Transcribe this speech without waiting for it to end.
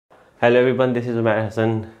Hello everyone, this is Umar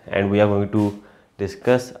Hassan and we are going to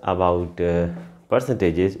discuss about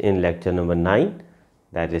percentages in lecture number 9.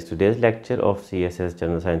 That is today's lecture of CSS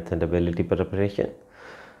General Science and Ability Preparation.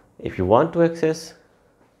 If you want to access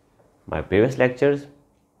my previous lectures,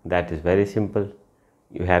 that is very simple.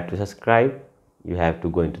 You have to subscribe, you have to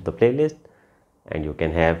go into the playlist and you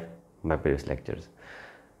can have my previous lectures.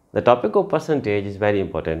 The topic of percentage is very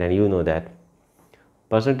important and you know that.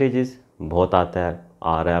 Percentages बहुत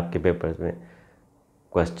आ रहा है आपके papers में,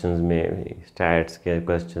 questions में, stats के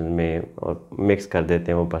questions में, और mix कर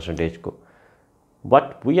देते हैं वो परसेंटेज को.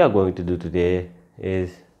 What we are going to do today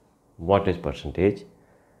is what is percentage.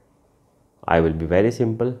 I will be very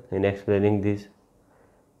simple in explaining this.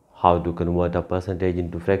 How to convert a percentage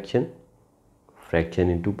into fraction,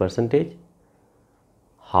 fraction into percentage,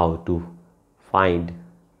 how to find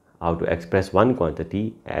how to express one quantity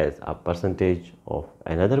as a percentage of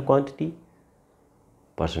another quantity,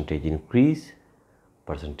 percentage increase,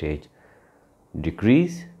 percentage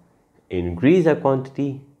decrease, increase a quantity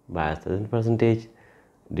by a certain percentage,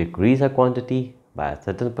 decrease a quantity by a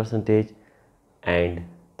certain percentage, and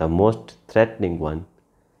the most threatening one,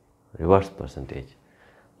 reverse percentage.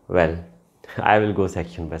 Well, I will go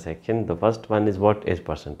section by section. The first one is what is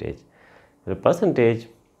percentage. The percentage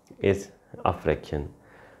is a fraction,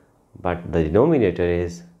 but the denominator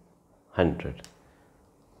is 100,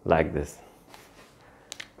 like this,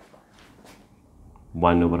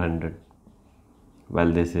 1 over 100.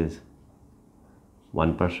 Well, this is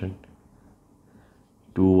 1%.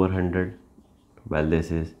 2 over 100. Well,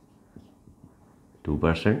 this is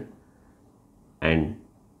 2%. And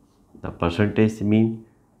the percentage mean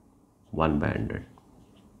 1 by 100.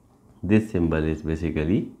 This symbol is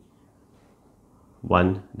basically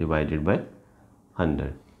 1 divided by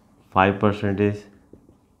 100. 5% is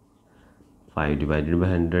 5 divided by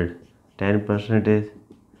 100. 10% is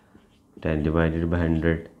 10 divided by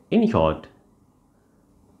 100. In short,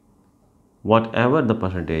 whatever the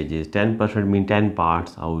percentage is, 10% mean 10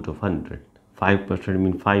 parts out of 100. 5%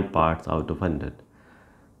 mean 5 parts out of 100.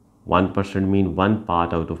 1% mean 1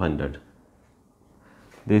 part out of 100.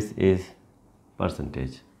 This is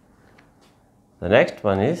percentage. The next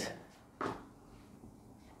one is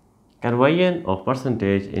conversion of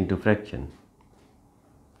percentage into fraction.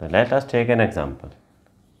 Now let us take an example.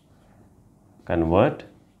 Convert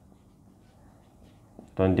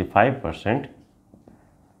 25%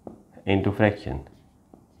 into fraction.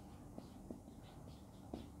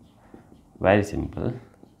 Very simple.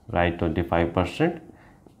 Write 25%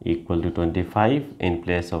 equal to 25 in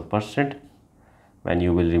place of percent. When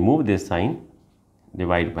you will remove this sign,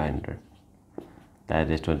 divide by 100. That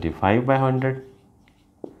is 25 by 100.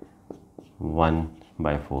 1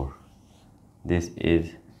 by 4. This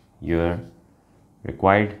is your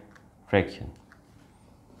required fraction.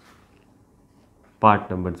 Part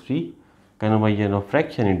number 3, conversion of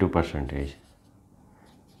fraction into percentage.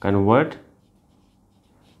 Convert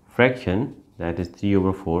fraction, that is 3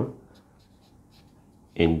 over 4,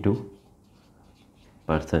 into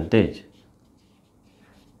percentage.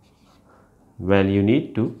 Well, you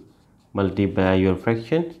need to multiply your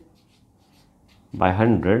fraction by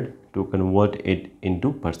 100 to convert it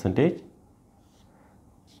into percentage.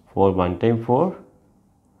 4 1 times 4,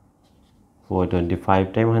 4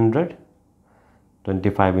 25 times 100,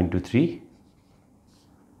 25 into 3,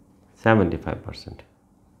 75%.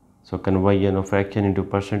 So conversion of fraction into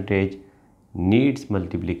percentage needs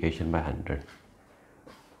multiplication by 100.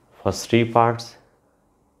 First 3 parts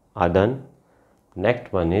are done.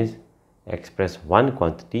 Next one is express one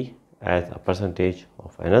quantity as a percentage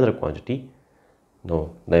of another quantity.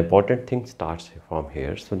 No, the important thing starts from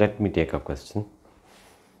here. So let me take a question.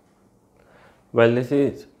 Well, this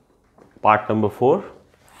is part number 4.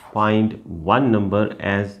 Find one number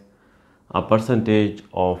as a percentage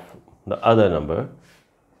of the other number.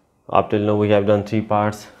 Up till now we have done 3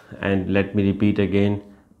 parts, and let me repeat again.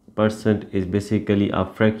 Percent is basically a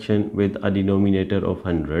fraction with a denominator of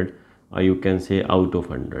 100, or you can say out of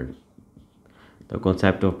 100. The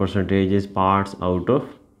concept of percentage is parts out of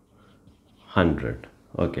 100.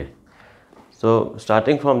 Okay, so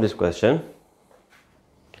starting from the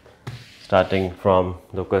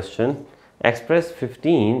question, express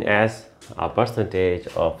 15 as a percentage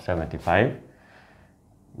of 75.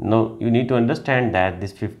 Now you need to understand that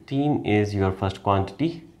this 15 is your first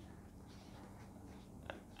quantity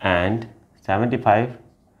and 75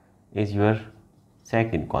 is your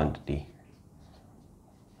second quantity.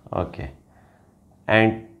 Okay,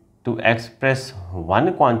 and to express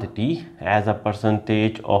one quantity as a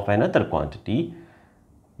percentage of another quantity,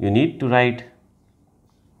 you need to write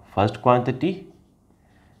first quantity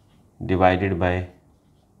divided by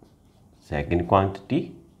second quantity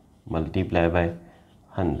multiply by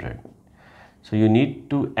 100. So you need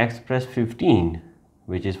to express 15,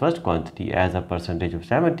 which is first quantity, as a percentage of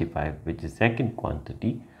 75, which is second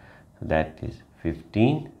quantity. So that is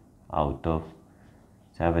 15 out of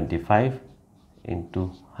 75 into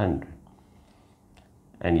 100.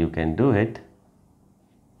 And you can do it.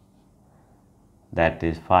 That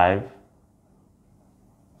is 5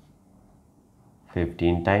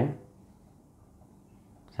 15 times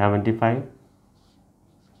 75,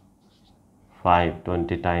 5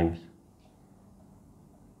 20 times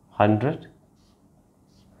 100.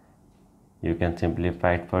 You can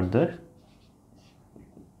simplify it further.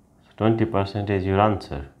 So 20% is your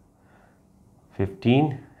answer.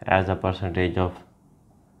 15 as a percentage of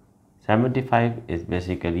 75 is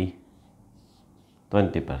basically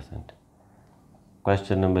 20%.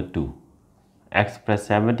 Question number 2. Express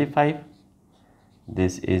 75.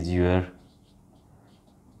 This is your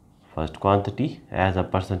first quantity as a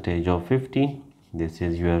percentage of 15. This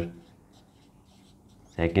is your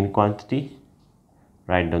second quantity.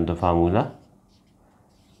 Write down the formula.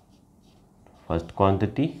 First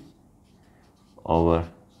quantity over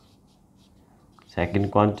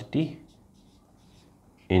second quantity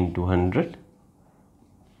into 100.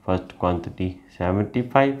 First quantity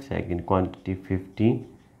 75, second quantity 15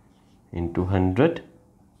 into 100.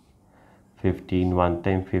 15 1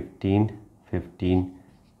 time 15, 15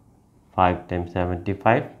 5 times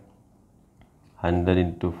 75, 100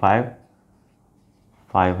 into 5,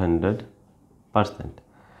 500%.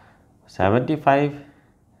 75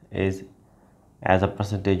 is as a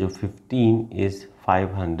percentage of 15 is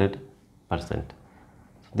 500%.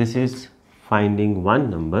 This is finding one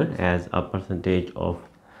number as a percentage of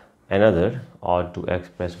another, or to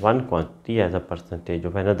express one quantity as a percentage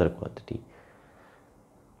of another quantity.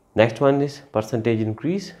 Next one is percentage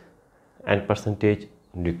increase and percentage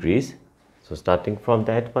decrease. So starting from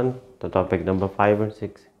that one, the topic number 5 and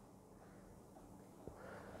 6.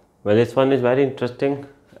 Well, this one is very interesting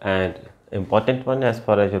and important one as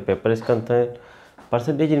far as your paper is concerned.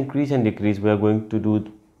 Percentage increase and decrease. We are going to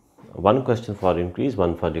do one question for increase,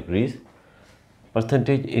 one for decrease.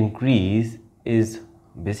 Percentage increase is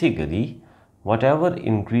basically whatever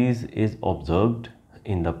increase is observed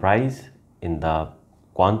in the price, in the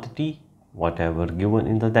quantity, whatever given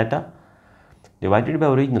in the data, divided by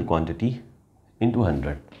original quantity into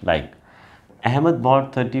 100. Like Ahmed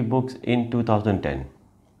bought 30 books in 2010.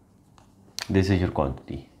 This is your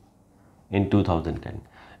quantity in 2010,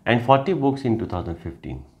 and 40 books in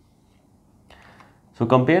 2015. So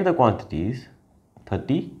compare the quantities: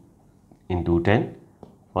 30 into 10,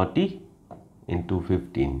 40 into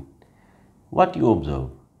 15. What you observe?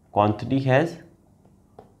 Quantity has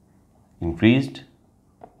increased,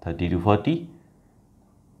 30 to 40,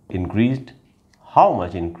 increased. How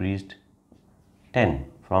much increased? 10.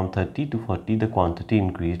 From 30 to 40, the quantity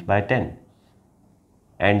increased by 10.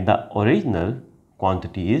 And the original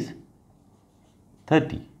quantity is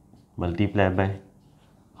 30 multiplied by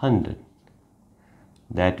 100.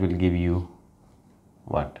 That will give you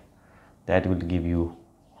what? That will give you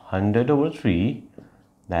 100 over 3,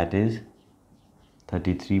 that is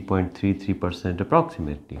 33.33%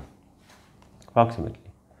 approximately.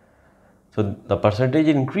 So the percentage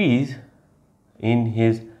increase in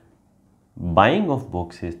his buying of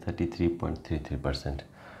books is 33.33%.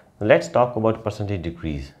 Let's talk about percentage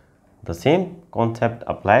decrease. The same concept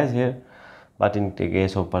applies here, but in the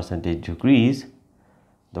case of percentage decrease,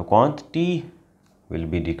 the quantity will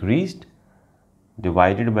be decreased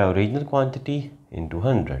divided by original quantity into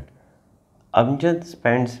 100. Amjad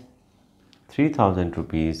spends 3000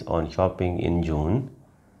 rupees on shopping in June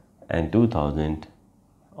and 2000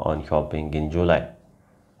 on shopping in July.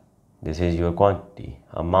 This is your quantity,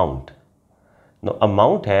 amount. Now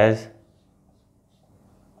amount has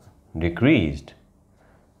decreased.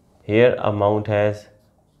 Here amount has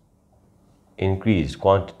increased,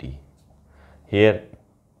 quantity. Here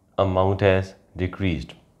amount has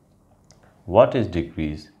decreased. What is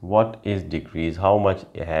decrease? What is decrease? How much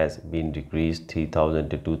has been decreased? 3000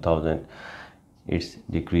 to 2000. It's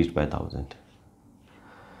decreased by 1000.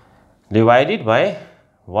 Divided by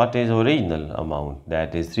what is original amount?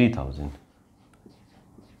 That is 3000.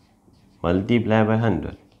 Multiply by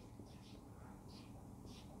 100.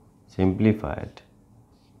 Simplify it.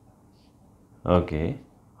 Okay,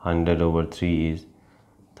 100 over 3 is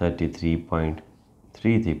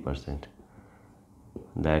 33.33%.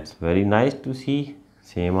 That's very nice to see.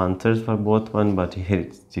 Same answers for both one, but here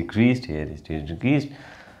it's decreased, here it is decreased.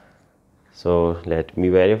 So let me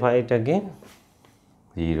verify it again.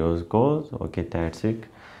 Zeros goes. Okay, that's it.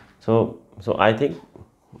 So I think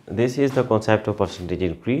this is the concept of percentage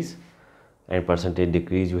increase. and percentage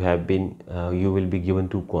decrease, you will be given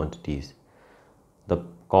two quantities. The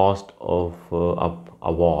cost of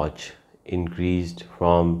a watch increased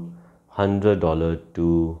from $100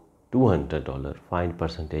 to $200. Find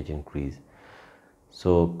percentage increase.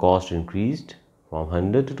 So cost increased from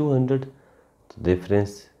 100 to 200. The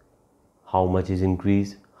difference, how much is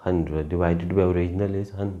increase? 100 divided by original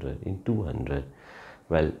is 100 in 200.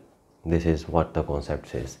 Well, this is what the concept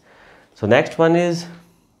says. So next one is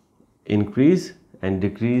increase and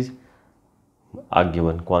decrease a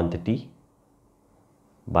given quantity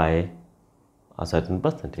by a certain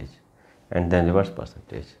percentage, and then reverse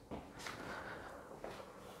percentage.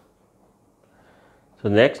 So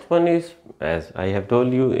next one is, as I have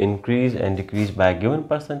told you, increase and decrease by a given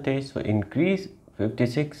percentage. So increase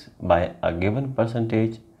 56 by a given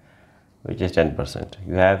percentage, which is 10%.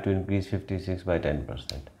 You have to increase 56 by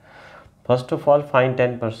 10%. First of all, find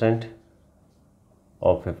 10%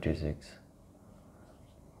 of 56.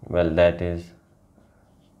 Well, that is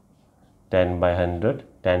 10 by 100.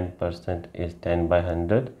 10% is 10 by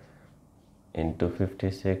 100 into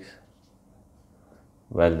 56.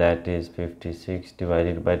 Well, that is 56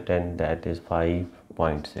 divided by 10, that is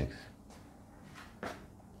 5.6.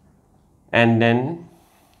 And then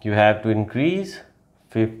you have to increase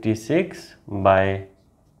 56 by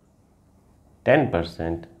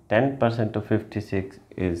 10%. 10% of 56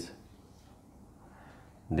 is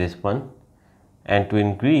this one, and to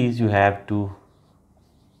increase you have to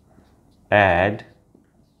add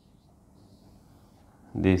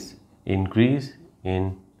this increase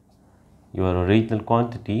in your original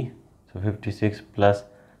quantity. So 56 plus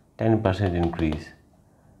 10% increase,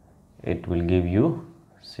 it will give you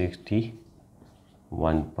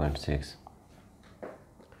 61.6.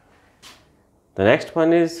 The next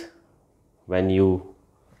one is when you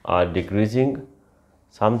are decreasing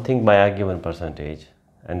something by a given percentage,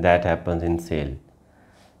 and that happens in sale.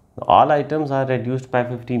 All items are reduced by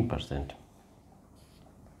 15%.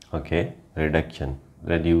 Okay, reduction.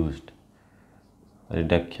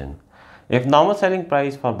 If normal selling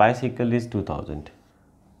price for bicycle is 2000,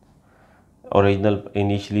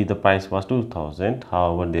 initially the price was 2000,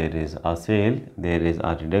 however there is a sale, there is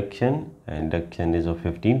a reduction, and reduction is of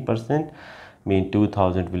 15%, mean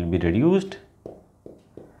 2000 will be reduced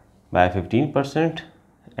by 15%,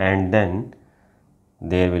 and then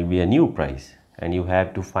there will be a new price, and you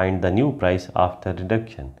have to find the new price after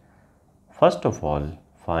reduction. First of all,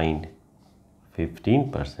 find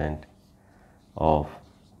 15% of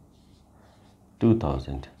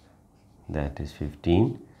 2000, that is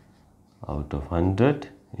 15 out of 100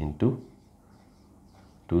 into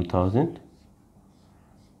 2000.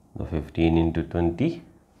 The 15 into 20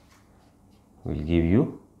 will give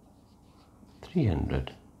you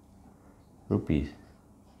 300 rupees.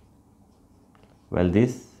 Well,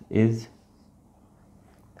 this is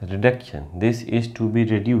reduction. This is to be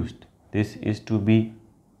reduced. This is to be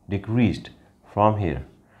decreased from here.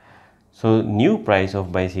 So new price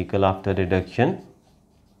of bicycle after reduction,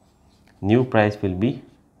 new price will be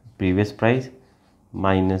previous price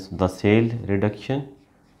minus the sale reduction,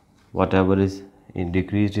 whatever is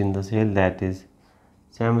decreased in the sale, that is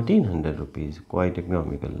 1700 rupees. Quite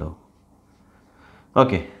economical now.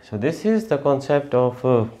 Okay, so this is the concept of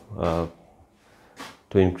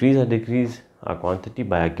to increase or decrease a quantity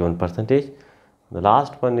by a given percentage. The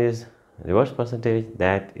last one is reverse percentage.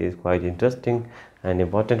 That is quite interesting and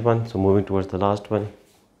important one. So moving towards the last one.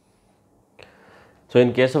 So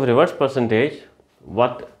in case of reverse percentage,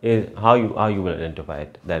 how you will identify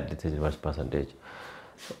it that this is reverse percentage.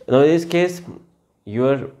 Now in this case,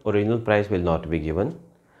 your original price will not be given.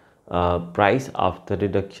 Price after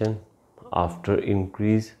reduction, after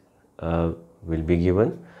increase will be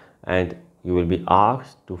given, and you will be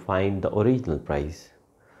asked to find the original price.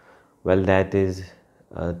 Well, that is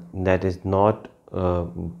not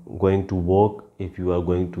going to work if you are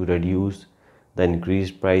going to reduce the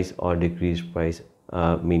increased price or decreased price.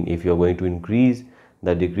 If you are going to increase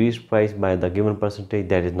the decreased price by the given percentage,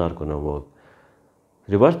 that is not going to work.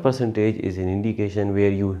 Reverse percentage is an indication where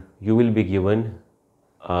you will be given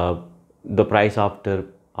the price after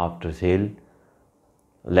sale.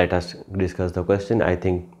 Let us discuss the question. I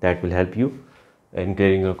think that will help you in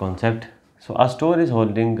clearing your concept. So a store is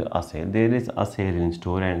holding a sale. There is a sale in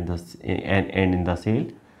store, and in the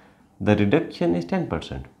sale the reduction is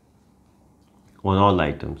 10% on all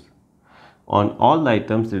items. On all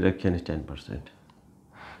items reduction is 10%,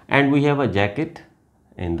 and we have a jacket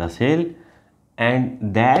in the sale,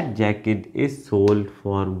 and that jacket is sold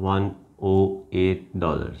for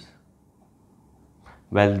 $108.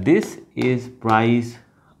 Well, this is price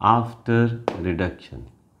after reduction.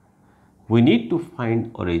 We need to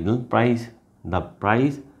find original price the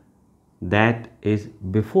price that is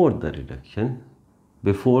before the reduction,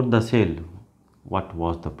 before the sale, what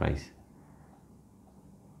was the price.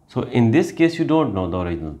 So in this case you don't know the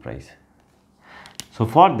original price. So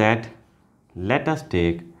for that, let us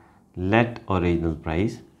take let original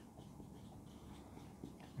price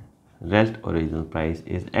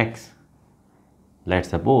is X. Let's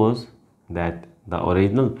suppose that the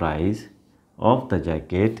original price of the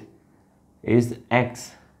jacket is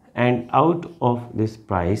X, and out of this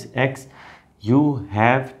price X you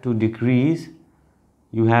have to reduce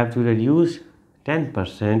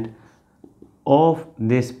 10% of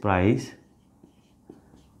this price.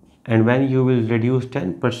 And when you will reduce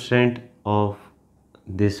 10% of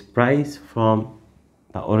this price from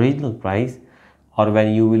the original price, or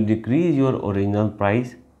when you will decrease your original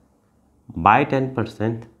price by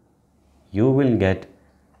 10%, you will get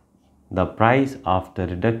the price after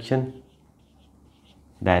reduction,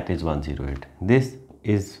 that is 108. This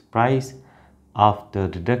is price after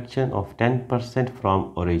reduction of 10%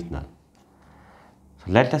 from original.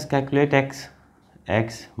 So let us calculate X.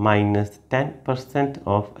 X minus 10%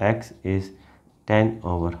 of X is 10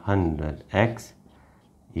 over 100. X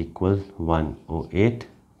equals 108.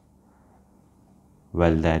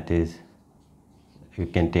 Well, that is, you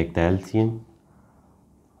can take the LCM.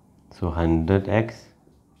 So 100x,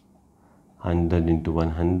 100 into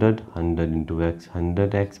 100, 100 into x,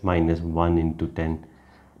 100x minus 1 into 10,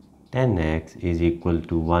 10x is equal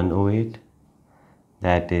to 108.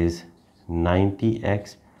 That is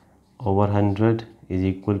 90x over 100 is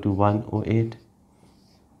equal to 108.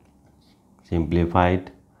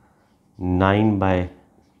 Simplified, 9 by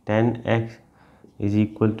 10x is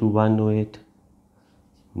equal to 108.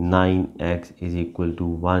 9x is equal to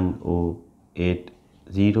 1080.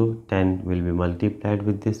 10 will be multiplied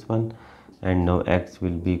with this one, and now x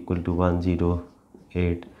will be equal to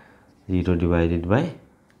 1080 divided by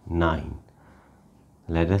 9.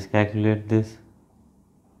 Let us calculate this.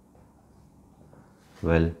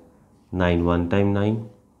 Well, 9 1 time 9,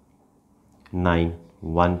 9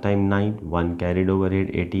 1 time 9, 1 carried over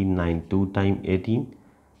 8, 18, 9 2 time 18,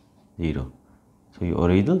 0. So your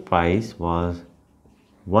original price was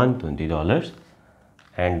 $120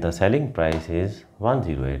 and the selling price is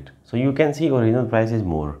 108. So you can see original price is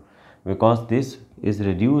more because this is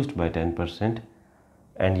reduced by 10%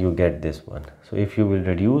 and you get this one. So if you will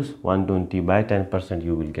reduce 120 by 10%,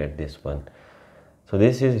 you will get this one. So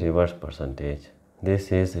this is reverse percentage.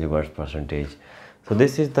 This is reverse percentage. So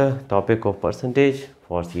this is the topic of percentage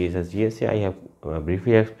for CSSGSA. I have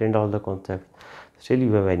briefly explained all the concepts. Still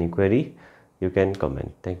you have any query, you can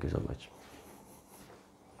comment. Thank you so much.